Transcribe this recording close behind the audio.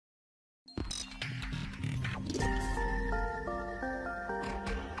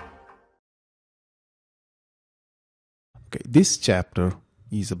Okay, this chapter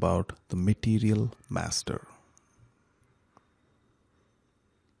is about the material master.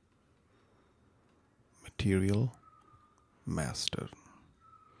 Material master.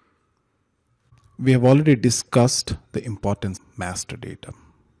 We have already discussed the importance of master data,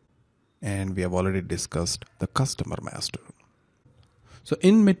 and we have already discussed the customer master. So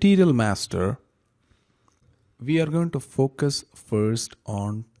in material master, we are going to focus first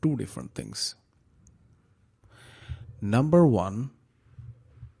on two different things. Number one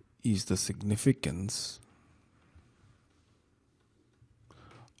is the significance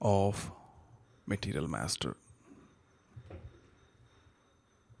of material master.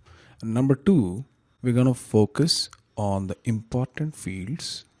 And number two, we're going to focus on the important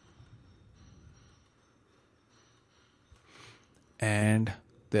fields and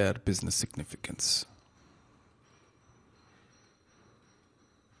their business significance.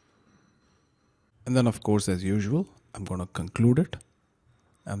 And then, of course, as usual, I'm going to conclude it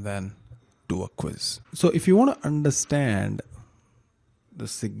and then do a quiz. So if you want to understand the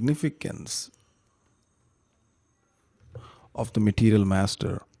significance of the material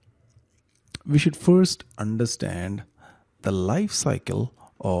master, we should first understand the life cycle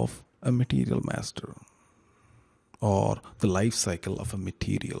of a material master, or the life cycle of a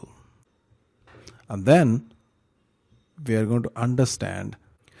material. And then we are going to understand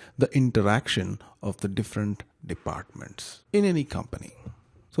the interaction of the different departments in any company.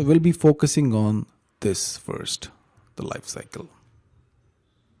 So we'll be focusing on this first, the life cycle.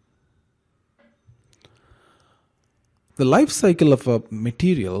 The life cycle of a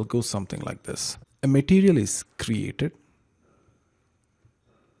material goes something like this. A material is created,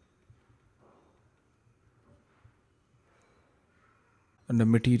 and the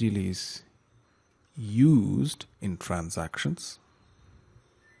material is used in transactions.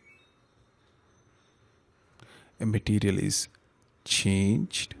 A material is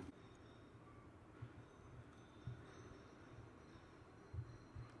changed.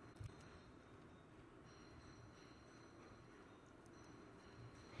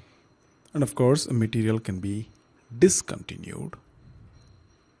 And of course, a material can be discontinued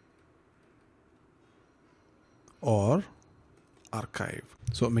or archived.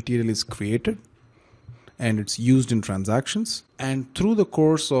 So a material is created and it's used in transactions, and through the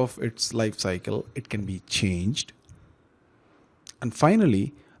course of its life cycle, it can be changed. And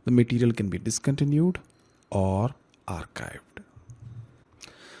finally, the material can be discontinued or archived.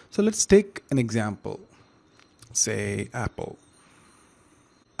 So let's take an example. Say Apple.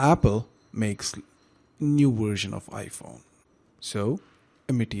 Apple makes new version of iPhone. So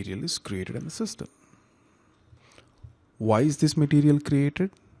a material is created in the system. Why is this material created?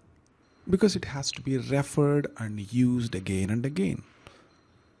 Because it has to be referred and used again and again.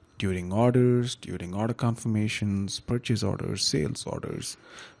 During orders, during order confirmations, purchase orders, sales orders.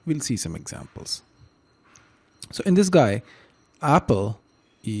 We'll see some examples. So in this guy, Apple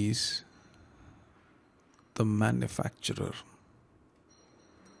is the manufacturer.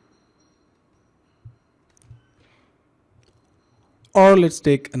 Or let's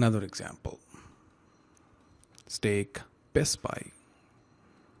take another example. Let's take Best Buy.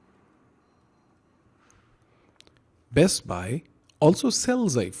 Best Buy also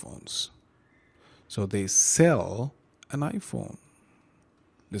sells iPhones. So they sell an iPhone,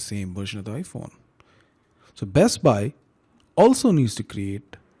 the same version of the iPhone. So Best Buy also needs to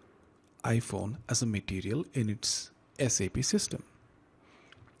create iPhone as a material in its SAP system.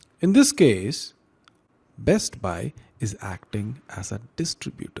 In this case, Best Buy is acting as a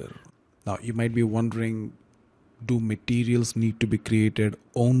distributor. Now you might be wondering, do materials need to be created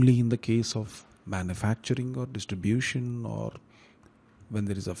only in the case of manufacturing or distribution, or when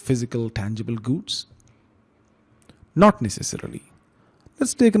there is a physical tangible goods? Not necessarily.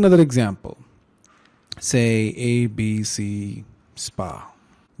 Let's take another example. Say ABC Spa.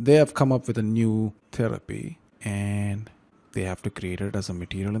 They have come up with a new therapy and they have to create it as a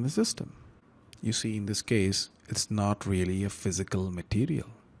material in the system. You see, in this case, it's not really a physical material.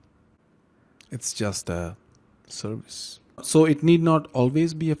 It's just a service. So it need not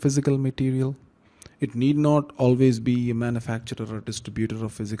always be a physical material. It need not always be a manufacturer or distributor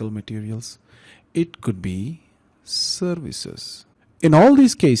of physical materials. It could be services. In all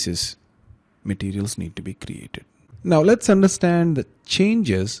these cases, materials need to be created. Now let's understand the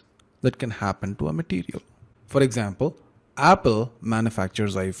changes that can happen to a material. For example, Apple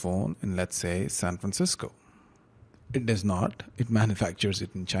manufactures iPhone in, let's say, San Francisco. It does not. It manufactures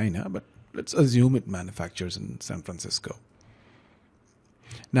it in China, but let's assume it manufactures in San Francisco.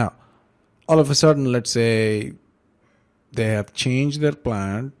 Now, all of a sudden, let's say they have changed their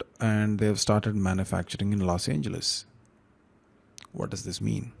plant and they have started manufacturing in Los Angeles. What does this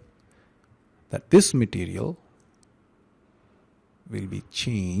mean? That this material will be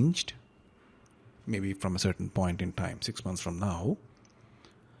changed maybe from a certain point in time, 6 months from now,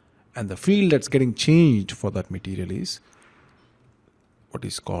 and the field that's getting changed for that material is what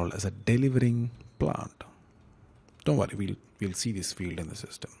is called as a delivering plant. Don't worry, we'll see this field in the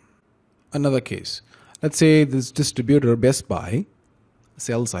system. Another case, let's say this distributor Best Buy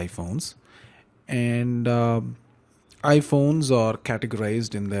sells iPhones, and iPhones are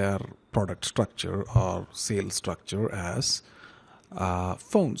categorized in their product structure or sales structure as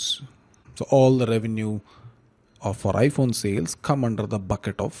phones. So all the revenue for iPhone sales come under the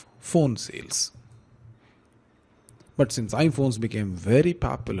bucket of phone sales. But since iPhones became very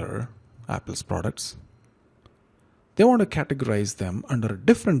popular, Apple's products, they want to categorize them under a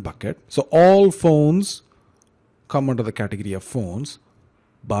different bucket. So all phones come under the category of phones,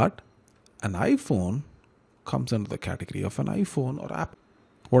 but an iPhone comes under the category of an iPhone or Apple.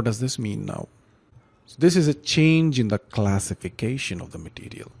 What does this mean now? So this is a change in the classification of the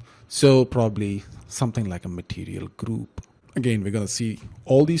material. So probably something like a material group. Again, we're going to see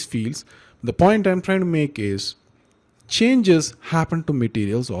all these fields. The point I'm trying to make is changes happen to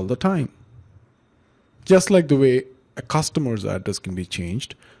materials all the time. Just like the way a customer's address can be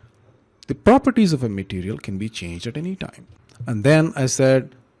changed, the properties of a material can be changed at any time. And then I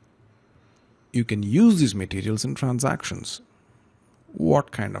said, you can use these materials in transactions.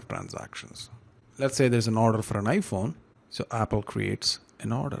 What kind of transactions? Let's say there's an order for an iPhone. So Apple creates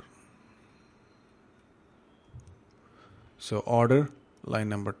an order. So order, line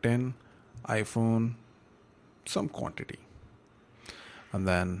number 10, iPhone, some quantity. And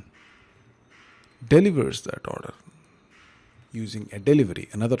then delivers that order using a delivery,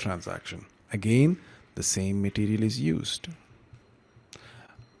 another transaction. Again, the same material is used.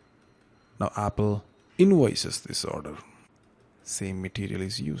 Now Apple invoices this order. Same material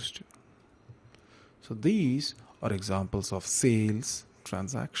is used. So these are examples of sales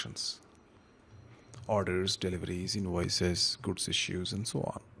transactions. Orders, deliveries, invoices, goods issues, and so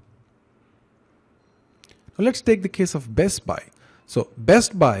on. Now let's take the case of Best Buy. So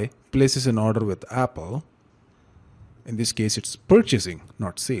Best Buy places an order with Apple. In this case, it's purchasing,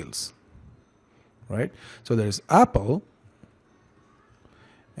 not sales. Right? So there's Apple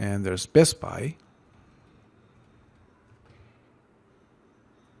and there's Best Buy.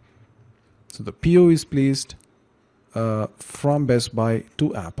 So the PO is placed from Best Buy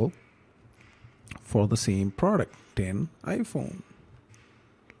to Apple for the same product, 10 iPhone.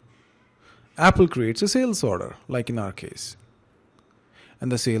 Apple creates a sales order, like in our case. And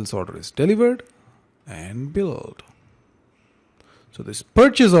the sales order is delivered and billed. So this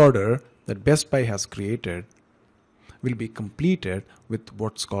purchase order that Best Buy has created will be completed with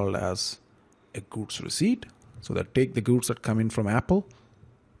what's called as a goods receipt. So they take the goods that come in from Apple,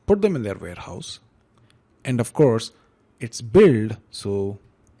 put them in their warehouse, and of course it's billed, so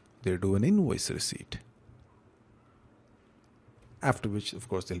they do an invoice receipt, after which of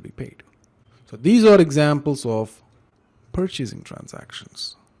course they'll be paid. So these are examples of purchasing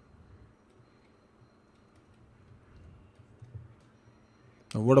transactions.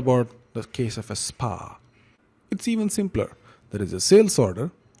 Now what about the case of a spa? It's even simpler. There is a sales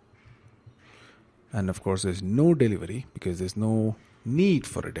order, and of course there's no delivery because there's no need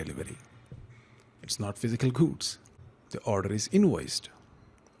for a delivery. It's not physical goods. The order is invoiced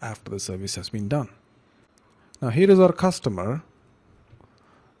after the service has been done. Now here is our customer.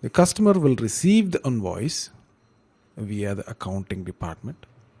 The customer will receive the invoice via the accounting department,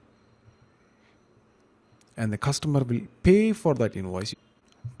 and the customer will pay for that invoice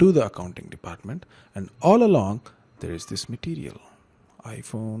to the accounting department, and all along there is this material,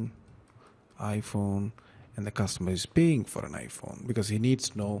 iPhone, and the customer is paying for an iPhone because he needs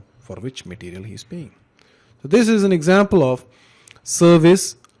to know for which material he is paying. So this is an example of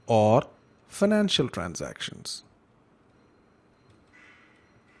service or financial transactions.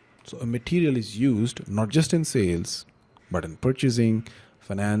 So a material is used not just in sales, but in purchasing,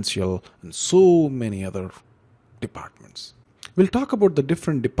 financial, and so many other departments. We'll talk about the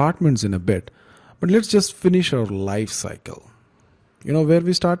different departments in a bit, but let's just finish our life cycle. You know where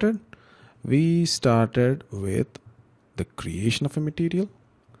we started? We started with the creation of a material,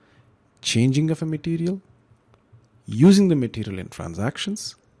 changing of a material, using the material in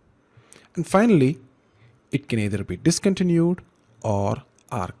transactions, and finally, it can either be discontinued or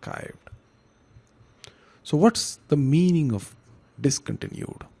archived. So what's the meaning of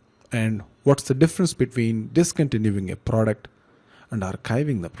discontinued? And what's the difference between discontinuing a product and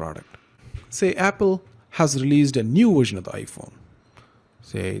archiving the product? Say Apple has released a new version of the iPhone.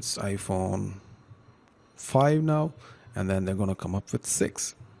 Say it's iPhone 5 now, and then they're going to come up with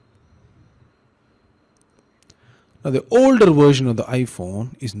 6. Now the older version of the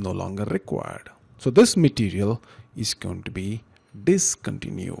iPhone is no longer required. So this material is going to be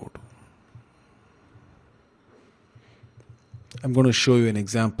discontinued. I'm going to show you an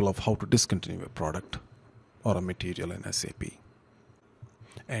example of how to discontinue a product or a material in SAP.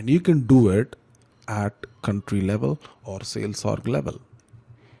 And you can do it at country level or sales org level.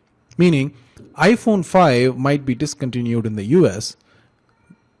 Meaning, iPhone 5 might be discontinued in the US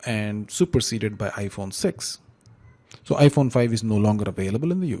and superseded by iPhone 6. So iPhone 5 is no longer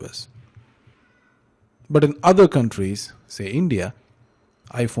available in the US. But in other countries, say India,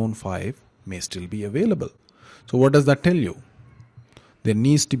 iPhone 5 may still be available. So what does that tell you? There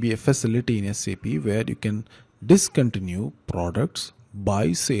needs to be a facility in SAP where you can discontinue products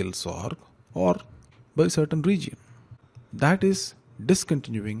by sales org or by certain region. That is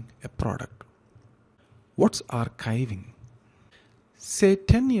discontinuing a product. What's archiving? Say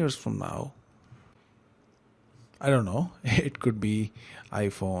 10 years from now, I don't know, it could be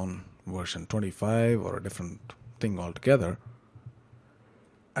iPhone version 25 or a different thing altogether.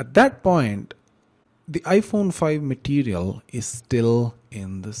 At that point, the iPhone 5 material is still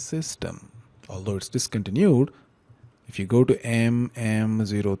in the system. Although it's discontinued, if you go to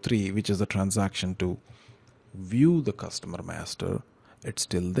MM03, which is the transaction to view the customer master, it's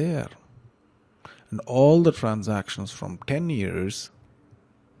still there. And all the transactions from 10 years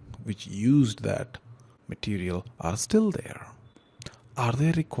which used that material are still there. Are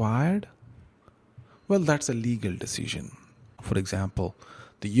they required? Well, that's a legal decision. For example,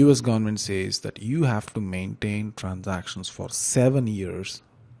 the US government says that you have to maintain transactions for 7 years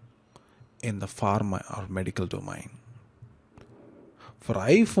in the pharma or medical domain. For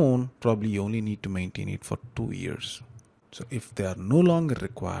iPhone, probably you only need to maintain it for 2 years. So if they are no longer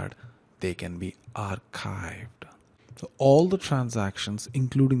required, they can be archived. So all the transactions,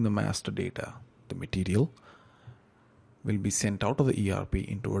 including the master data, the material, will be sent out of the ERP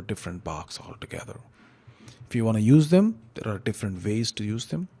into a different box altogether. If you want to use them, there are different ways to use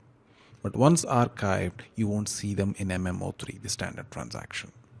them. But once archived, you won't see them in MMO3, the standard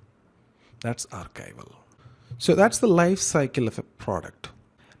transaction. That's archival. So that's the life cycle of a product.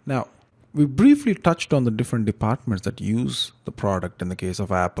 Now, we briefly touched on the different departments that use the product in the case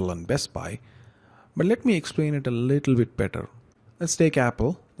of Apple and Best Buy. But let me explain it a little bit better. Let's take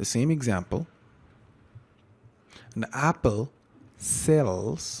Apple, the same example. And Apple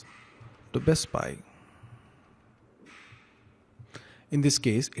sells to Best Buy. In this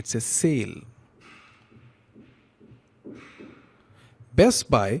case, it's a sale. Best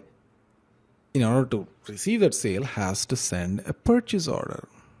Buy, in order to receive that sale, has to send a purchase order.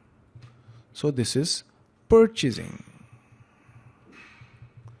 So this is purchasing.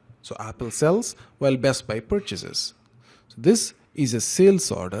 So Apple sells while Best Buy purchases. So this is a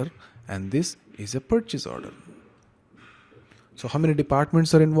sales order and this is a purchase order. So how many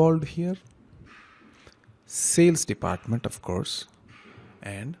departments are involved here? Sales department, of course,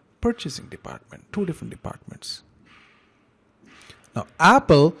 and purchasing department, 2 different departments. Now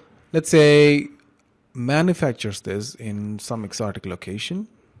Apple, let's say, manufactures this in some exotic location,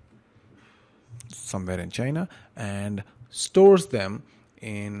 somewhere in China, and stores them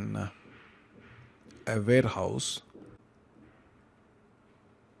in a warehouse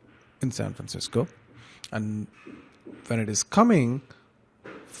in San Francisco. And when it is coming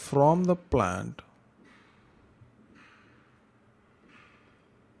from the plant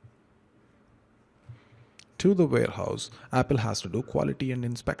to the warehouse, Apple has to do quality and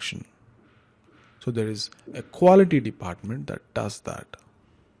inspection. So there is a quality department that does that.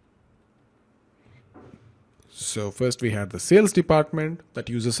 So first we had the sales department that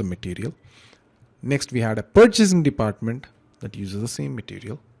uses a material. Next we had a purchasing department that uses the same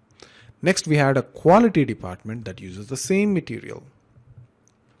material. Next we had a quality department that uses the same material.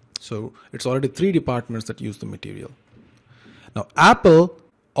 So it's already 3 departments that use the material. Now Apple,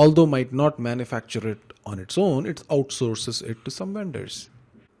 although might not manufacture it on its own, it outsources it to some vendors.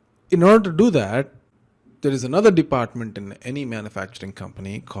 In order to do that, there is another department in any manufacturing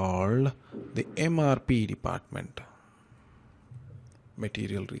company called the MRP department,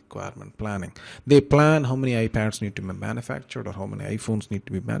 Material Requirement Planning. They plan how many iPads need to be manufactured or how many iPhones need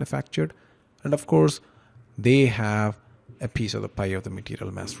to be manufactured. And of course, they have a piece of the pie of the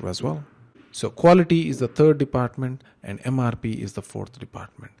material master as well. So quality is the 3rd department and MRP is the 4th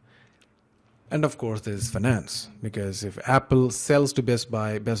department. And of course, there is finance, because if Apple sells to Best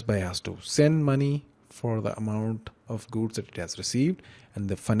Buy has to send money for the amount of goods that it has received, and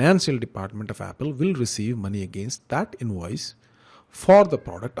the financial department of Apple will receive money against that invoice for the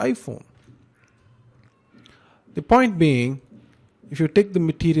product iPhone. The point being, if you take the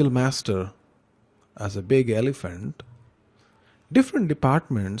material master as a big elephant, different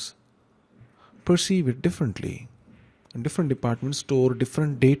departments perceive it differently. And different departments store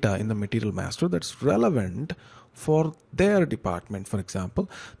different data in the material master that's relevant for their department. For example,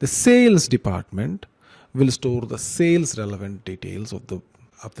 the sales department will store the sales relevant details of the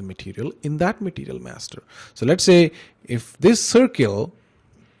material in that material master. So let's say if this circle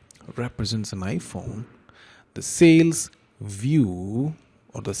represents an iPhone, the sales view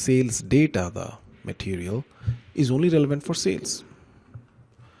or the sales data, the material, is only relevant for sales.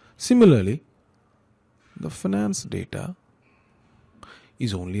 Similarly, the finance data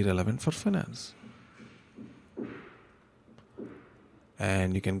is only relevant for finance.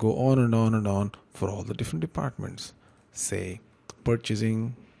 And you can go on and on and on for all the different departments. Say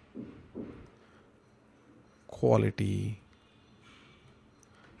purchasing, quality,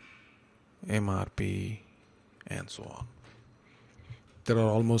 MRP, and so on. There are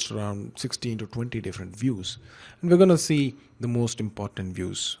almost around 16 to 20 different views. And we're going to see the most important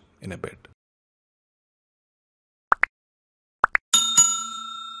views in a bit.